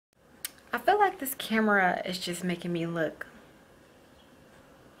I feel like this camera is just making me look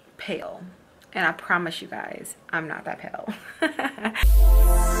pale. And I promise you guys, I'm not that pale.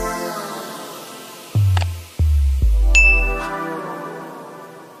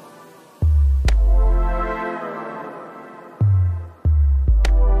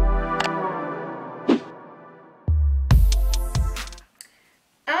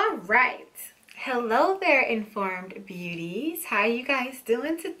 All right. Hello there, informed beauties. How you guys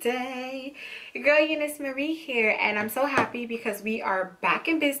doing today? Your girl EuniyceMari here, and I'm so happy because we are back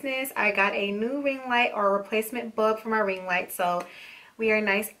in business. I got a new ring light or replacement bulb for my ring light, so we are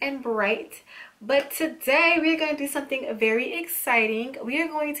nice and bright. But today we're going to do something very exciting. We are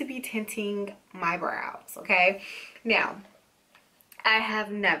going to be tinting my brows, okay? Now, I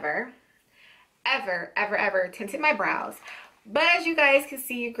have never, ever tinted my brows. But as you guys can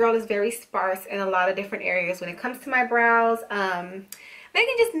see, your girl is very sparse in a lot of different areas when it comes to my brows.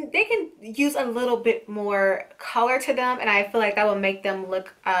 They can use a little bit more color to them, and I feel like that will make them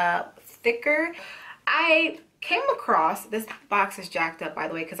look thicker. I came across, this box is jacked up by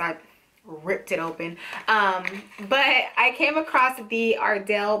the way because I ripped it open, but I came across the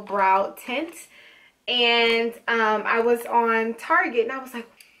Ardell brow tint, and I was on Target and I was like,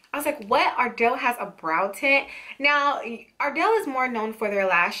 what? Ardell has a brow tint? Now, Ardell is more known for their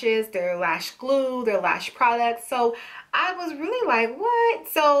lashes, their lash glue, their lash products. So I was really like, what?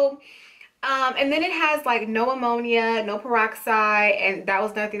 So, and then it has like no ammonia, no peroxide. And that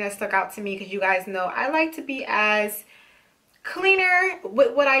was another thing that stuck out to me because you guys know I like to be as cleaner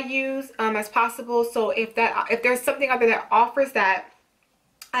with what I use as possible. So if there's something out there that offers that,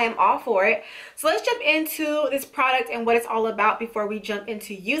 I am all for it. So let's jump into this product and what it's all about before we jump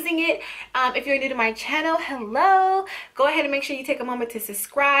into using it. If you're new to my channel, hello. Go ahead and make sure you take a moment to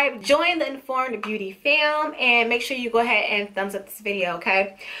subscribe, join the Informed Beauty fam, and make sure you go ahead and thumbs up this video,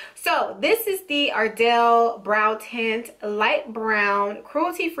 okay? So this is the Ardell Brow Tint Light Brown,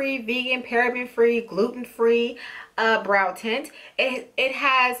 Cruelty-Free, Vegan, Paraben-Free, Gluten-Free brow tint. It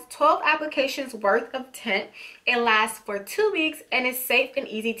has 12 applications worth of tint. It lasts for 2 weeks and is safe and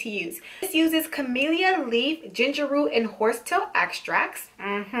easy to use. This uses camelia leaf, ginger root, and horsetail extracts.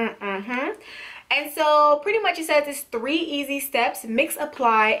 And so pretty much it says it's 3 easy steps: mix,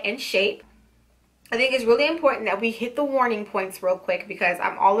 apply, and shape. I think it's really important that we hit the warning points real quick because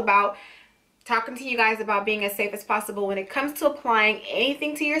I'm all about talking to you guys about being as safe as possible when it comes to applying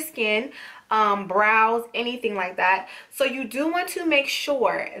anything to your skin, brows, anything like that. So you do want to make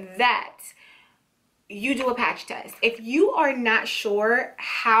sure that you do a patch test. If you are not sure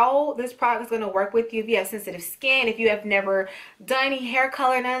how this product is going to work with you, if you have sensitive skin, if you have never done any hair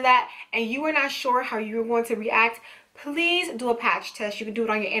color, none of that, and you are not sure how you're going to react, please do a patch test. You can do it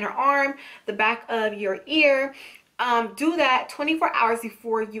on your inner arm, the back of your ear. Do that 24 hours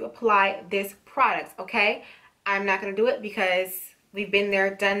before you apply this product, okay? I'm not going to do it because we've been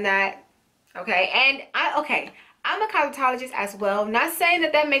there, done that, okay? And I'm a cosmetologist as well. Not saying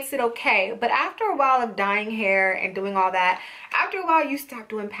that makes it okay, but after a while of dyeing hair and doing all that, after a while you start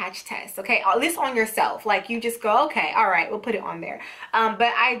doing patch tests, okay? At least on yourself. Like you just go, okay, all right, we'll put it on there.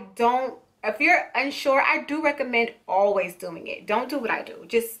 But I don't, if you're unsure, I do recommend always doing it. Don't do what I do.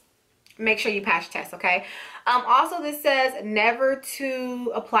 Just make sure you patch test, okay? Also, this says never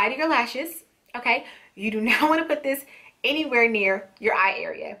to apply to your lashes, okay? You do not want to put this anywhere near your eye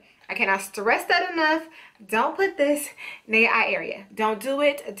area. I cannot stress that enough. Don't put this near your eye area. Don't do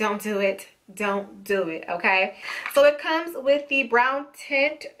it. Don't do it. Don't do it, okay? So it comes with the brow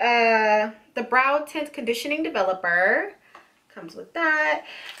tint, conditioning developer. Comes with that.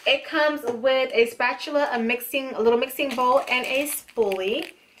 It comes with a spatula, a little mixing bowl, and a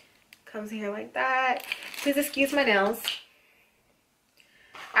spoolie. Comes here like that. Please excuse my nails.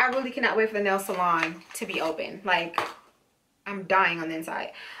 I really cannot wait for the nail salon to be open. Like, I'm dying on the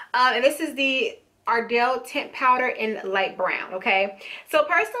inside. And this is the Ardell tint powder in light brown, okay? So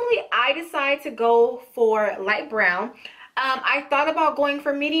personally, I decided to go for light brown. I thought about going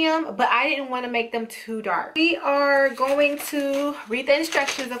for medium, but I didn't want to make them too dark. We are going to read the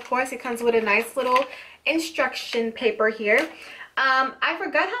instructions, of course. It comes with a nice little instruction paper here. I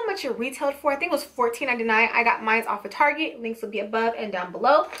forgot how much it retailed for. I think it was $14.99. I got mine off of Target. Links will be above and down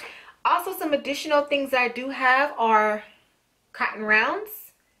below. Also, some additional things that I do have are cotton rounds,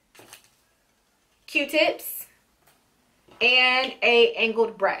 Q-tips, and a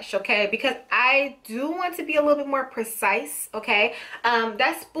angled brush, okay? Because I do want to be a little bit more precise, okay?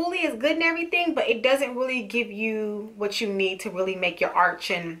 That spoolie is good and everything, but it doesn't really give you what you need to really make your arch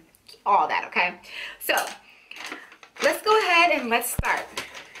and all that, okay? So let's go ahead and let's start.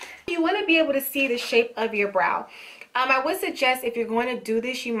 You want to be able to see the shape of your brow. I would suggest if you're going to do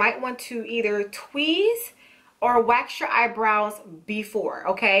this, you might want to either tweeze or wax your eyebrows before,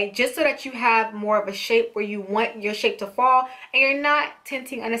 okay? Just so that you have more of a shape where you want your shape to fall and you're not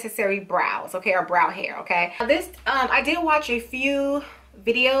tinting unnecessary brows, okay, or brow hair, okay? Now this, I did watch a few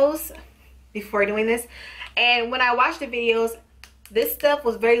videos before doing this, and when I watched the videos, this stuff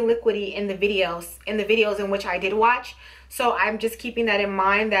was very liquidy in the videos in which I did watch. So I'm just keeping that in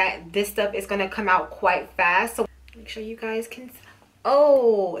mind that this stuff is gonna come out quite fast. So make sure you guys can,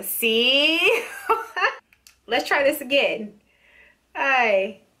 oh, see? Let's try this again.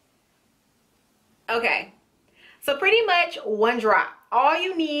 Hi. Okay. So pretty much one drop. All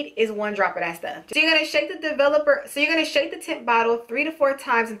you need is one drop of that stuff. So you're gonna shake the tint bottle 3 to 4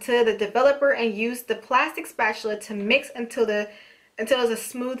 times until the developer, and use the plastic spatula to mix until it's a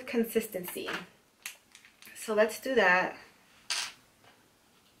smooth consistency. So let's do that.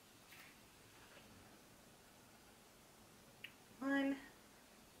 One,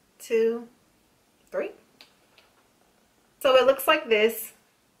 2, 3. So it looks like this.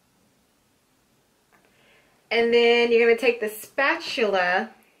 And then you're going to take the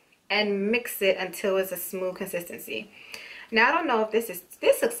spatula and mix it until it's a smooth consistency. Now I don't know if this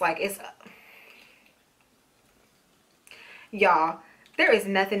looks like it's, y'all, there is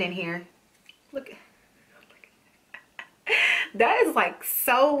nothing in here. Look. That is like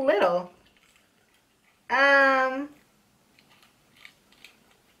so little.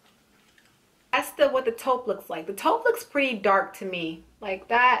 That's what the taupe looks like. The taupe looks pretty dark to me. Like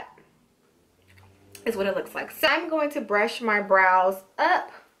that is what it looks like. So I'm going to brush my brows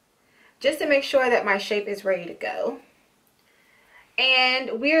up just to make sure that my shape is ready to go.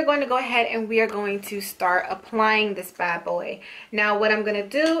 And we are going to go ahead and we are going to start applying this bad boy. Now what I'm going to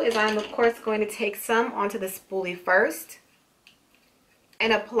do is I'm of course going to take some onto the spoolie first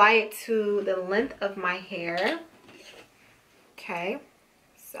and apply it to the length of my hair. Okay,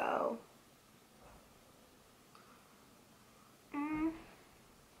 so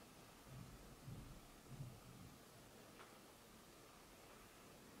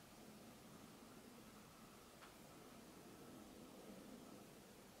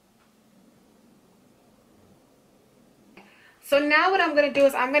So now what I'm going to do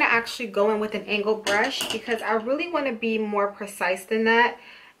is I'm going to actually go in with an angle brush because I really want to be more precise than that.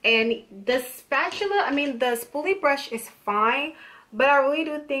 And the spatula, I mean the spoolie brush is fine, but I really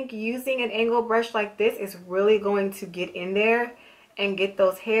do think using an angle brush like this is really going to get in there and get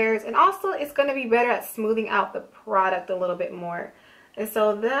those hairs. And also it's going to be better at smoothing out the product a little bit more. And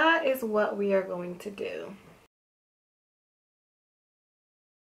so that is what we are going to do.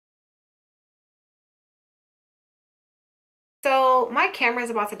 So my camera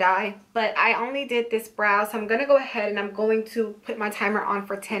is about to die, but I only did this brow, so I'm going to go ahead and I'm going to put my timer on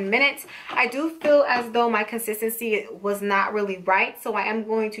for 10 minutes. I do feel as though my consistency was not really right, so I am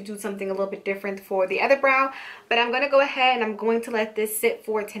going to do something a little bit different for the other brow. But I'm going to go ahead and I'm going to let this sit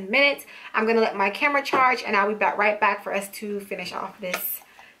for 10 minutes. I'm going to let my camera charge and I'll be right back for us to finish off this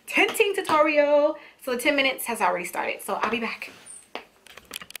tinting tutorial. So the 10 minutes has already started, so I'll be back.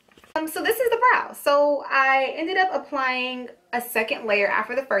 So this is the brow. So I ended up applying a second layer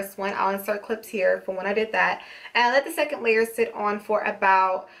after the first one. I'll insert clips here from when I did that. And I let the second layer sit on for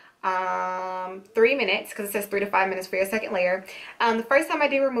about 3 minutes because it says 3 to 5 minutes for your second layer. The first time I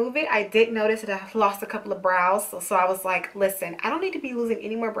did remove it, I did notice that I lost a couple of brows. So I was like, listen, I don't need to be losing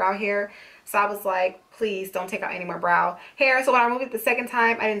any more brow hair. So I was like, please don't take out any more brow hair. So when I removed it the second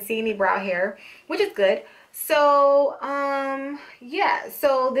time, I didn't see any brow hair, which is good. So yeah,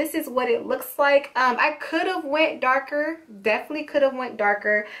 so this is what it looks like. I could have went darker, definitely could have went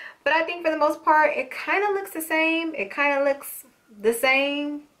darker, but I think for the most part it kind of looks the same. It kind of looks the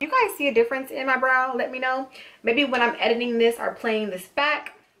same. You guys see a difference in my brow? Let me know. Maybe when I'm editing this or playing this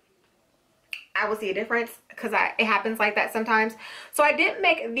back, I will see a difference because it happens like that sometimes. So I did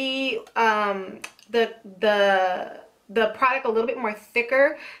make the product a little bit more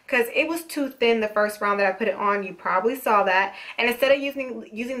thicker because it was too thin the first round that I put it on. You probably saw that. And instead of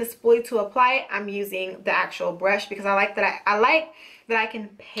using the spoolie to apply it, I'm using the actual brush because I like that I can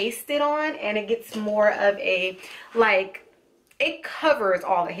paste it on and it gets more of a, like, it covers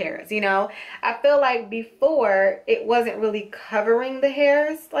all the hairs, you know. I feel like before it wasn't really covering the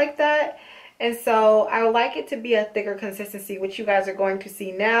hairs like that. And so I would like it to be a thicker consistency, which you guys are going to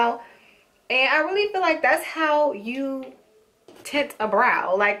see now. And I really feel like that's how you tint a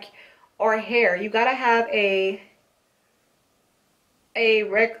brow, like, or hair. You gotta have a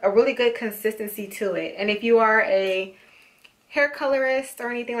really good consistency to it. And if you are a hair colorist or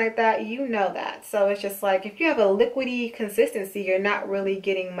anything like that, you know that. So it's just like if you have a liquidy consistency, you're not really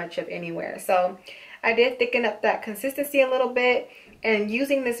getting much of anywhere. So I did thicken up that consistency a little bit, and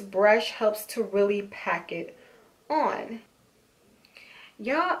using this brush helps to really pack it on.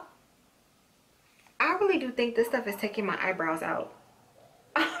 Y'all, I really do think this stuff is taking my eyebrows out.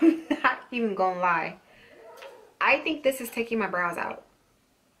 I'm not even gonna lie. I think this is taking my brows out.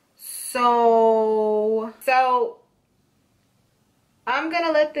 So I'm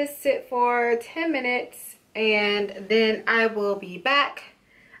gonna let this sit for 10 minutes and then I will be back.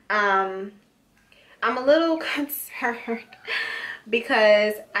 I'm a little concerned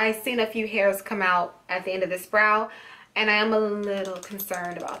because I seen a few hairs come out at the end of this brow, and I am a little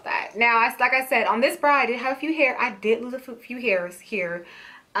concerned about that. Now, like I said, on this brow I did have a few hair. I did lose a few hairs here,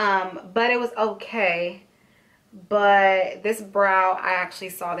 but it was okay. But this brow, I actually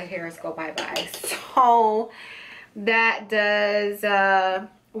saw the hairs go bye-bye, so that does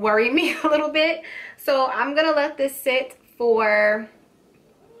worry me a little bit. So I'm gonna let this sit for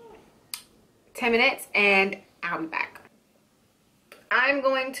 10 minutes and I'll be back. I'm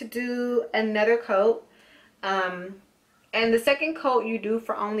going to do another coat, and the second coat you do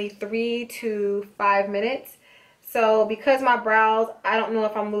for only 3 to 5 minutes. So because my brows, I don't know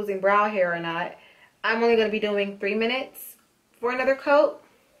if I'm losing brow hair or not, I'm only going to be doing 3 minutes for another coat.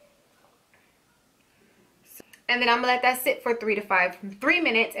 And then I'm going to let that sit for 3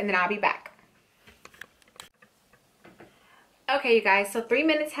 minutes, and then I'll be back. Okay, you guys, so 3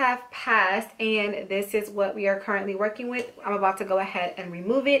 minutes have passed, and this is what we are currently working with. I'm about to go ahead and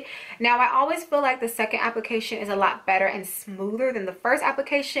remove it. Now, I always feel like the second application is a lot better and smoother than the first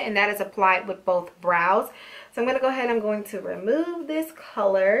application, and that is applied with both brows. So I'm going to go ahead and I'm going to remove this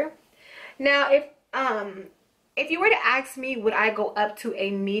color. Now, if you were to ask me, would I go up to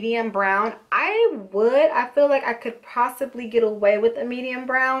a medium brown? I would. I feel like I could possibly get away with a medium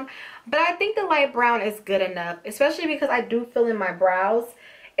brown, but I think the light brown is good enough, especially because I do fill in my brows.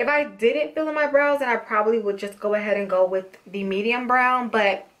 If I didn't fill in my brows, then I probably would just go ahead and go with the medium brown,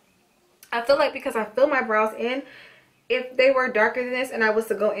 but I feel like because I fill my brows in, if they were darker than this and I was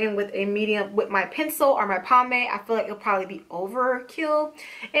to go in with a medium with my pencil or my pomade, I feel like it'll probably be overkill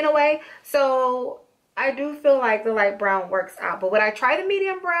in a way. So I do feel like the light brown works out, but would I try the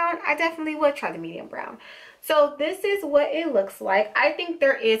medium brown? I definitely would try the medium brown. So this is what it looks like. I think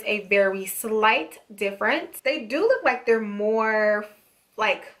there is a very slight difference. They do look like they're more,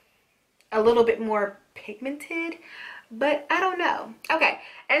 like a little bit more pigmented, but I don't know. Okay,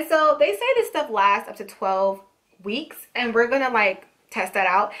 and so they say this stuff lasts up to 12 weeks, and we're gonna like test that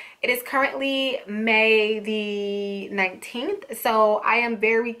out. It is currently May the 19th, so I am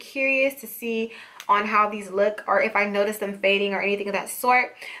very curious to see on how these look, or if I notice them fading or anything of that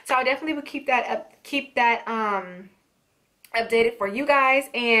sort. So I definitely would keep that updated for you guys.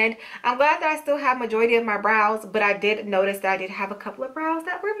 And I'm glad that I still have majority of my brows, but I did notice that I did have a couple of brows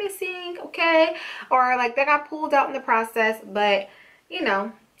that were missing, okay, or like that got pulled out in the process, but you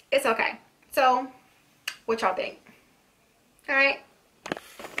know, it's okay. So what y'all think? All right,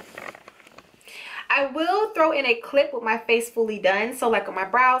 I will throw in a clip with my face fully done, so like with my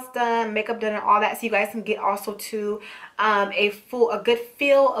brows done, makeup done, and all that, so you guys can get also to a good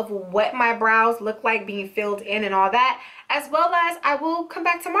feel of what my brows look like being filled in and all that. As well as I will come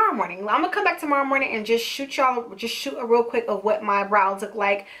back tomorrow morning. I'm gonna come back tomorrow morning and just shoot a real quick of what my brows look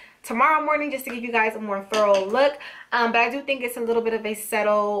like tomorrow morning, just to give you guys a more thorough look. But I do think it's a little bit of a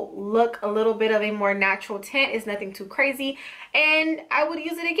subtle look, a little bit of a more natural tint. It's nothing too crazy, and I would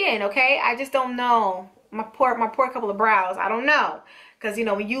use it again. Okay, I just don't know, my poor couple of brows, I don't know, because you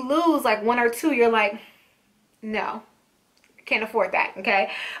know, when you lose like 1 or 2, you're like, no, can't afford that.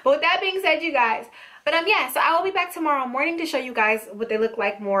 Okay, but with that being said, you guys, but yeah, so I will be back tomorrow morning to show you guys what they look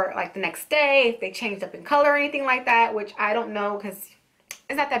like more like the next day, if they changed up in color or anything like that, which I don't know because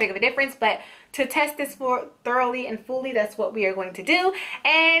it's not that big of a difference. But to test this for thoroughly and fully, that's what we are going to do.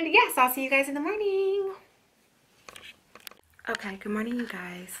 And yes, I'll see you guys in the morning. Okay, good morning, you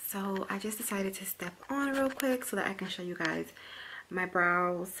guys. So I just decided to step on real quick so that I can show you guys my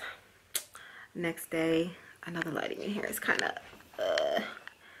brows next day. I know the lighting in here is kind of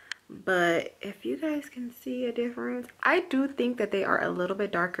but if you guys can see a difference, I do think that they are a little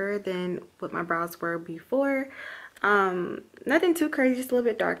bit darker than what my brows were before. Nothing too crazy, just a little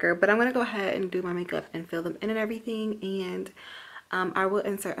bit darker, but I'm gonna go ahead and do my makeup and fill them in and everything, and I will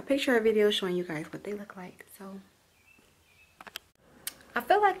insert a picture or video showing you guys what they look like. So I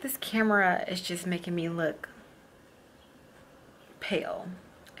feel like this camera is just making me look pale,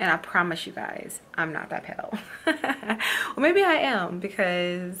 and I promise you guys I'm not that pale. Well, maybe I am,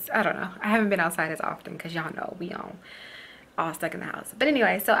 because I don't know, I haven't been outside as often, because y'all know we all stuck in the house. But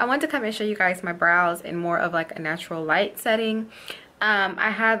anyway, so I want to come and show you guys my brows in more of like a natural light setting.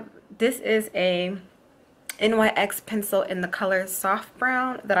 This is a NYX pencil in the color soft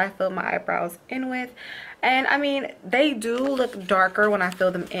brown that I filled my eyebrows in with. And I mean, they do look darker when I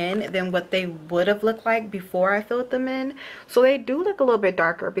fill them in than what they would have looked like before I filled them in. So they do look a little bit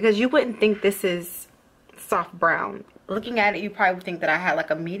darker, because you wouldn't think this is soft brown. Looking at it, you probably would think that I had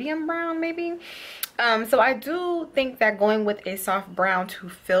like a medium brown maybe. So I do think that going with a soft brown to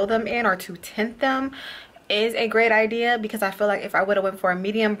fill them in or to tint them is a great idea, because I feel like if I would have went for a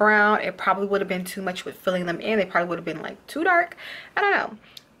medium brown, it probably would have been too much with filling them in. They probably would have been like too dark. I don't know.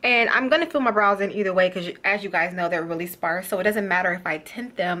 And I'm gonna fill my brows in either way, because as you guys know, they're really sparse, so it doesn't matter if I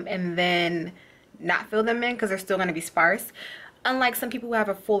tint them and then not fill them in, because they're still gonna be sparse. Unlike some people who have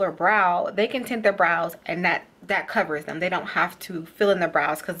a fuller brow, they can tint their brows and that covers them. They don't have to fill in their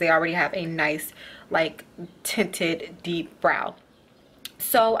brows because they already have a nice like tinted deep brow.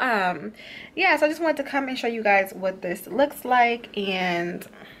 So yeah, so I just wanted to come and show you guys what this looks like. And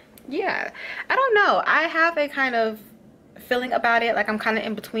yeah, I don't know, I have a kind of feeling about it, like I'm kind of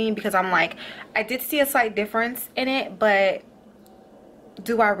in between, because I'm like, I did see a slight difference in it, but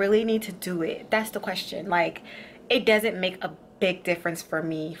do I really need to do it? That's the question. Like, it doesn't make a big difference for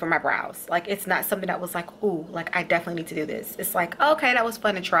me for my brows. Like, it's not something that was like, ooh, like I definitely need to do this. It's like, okay, that was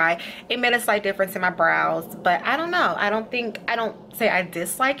fun to try. It made a slight difference in my brows, but I don't know, I don't say I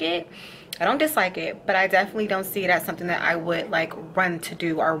dislike it. I don't dislike it, but I definitely don't see it as something that I would like run to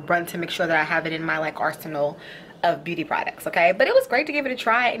do, or run to make sure that I have it in my like arsenal of beauty products. Okay, but it was great to give it a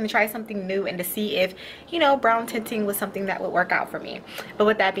try and to try something new, and to see if, you know, brown tinting was something that would work out for me. But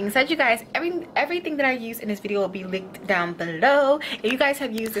with that being said, you guys, everything that I use in this video will be linked down below. If you guys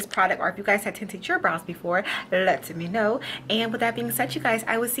have used this product, or if you guys have tinted your brows before, let me know. And with that being said, you guys,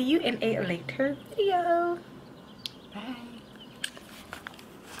 I will see you in a later video. Bye.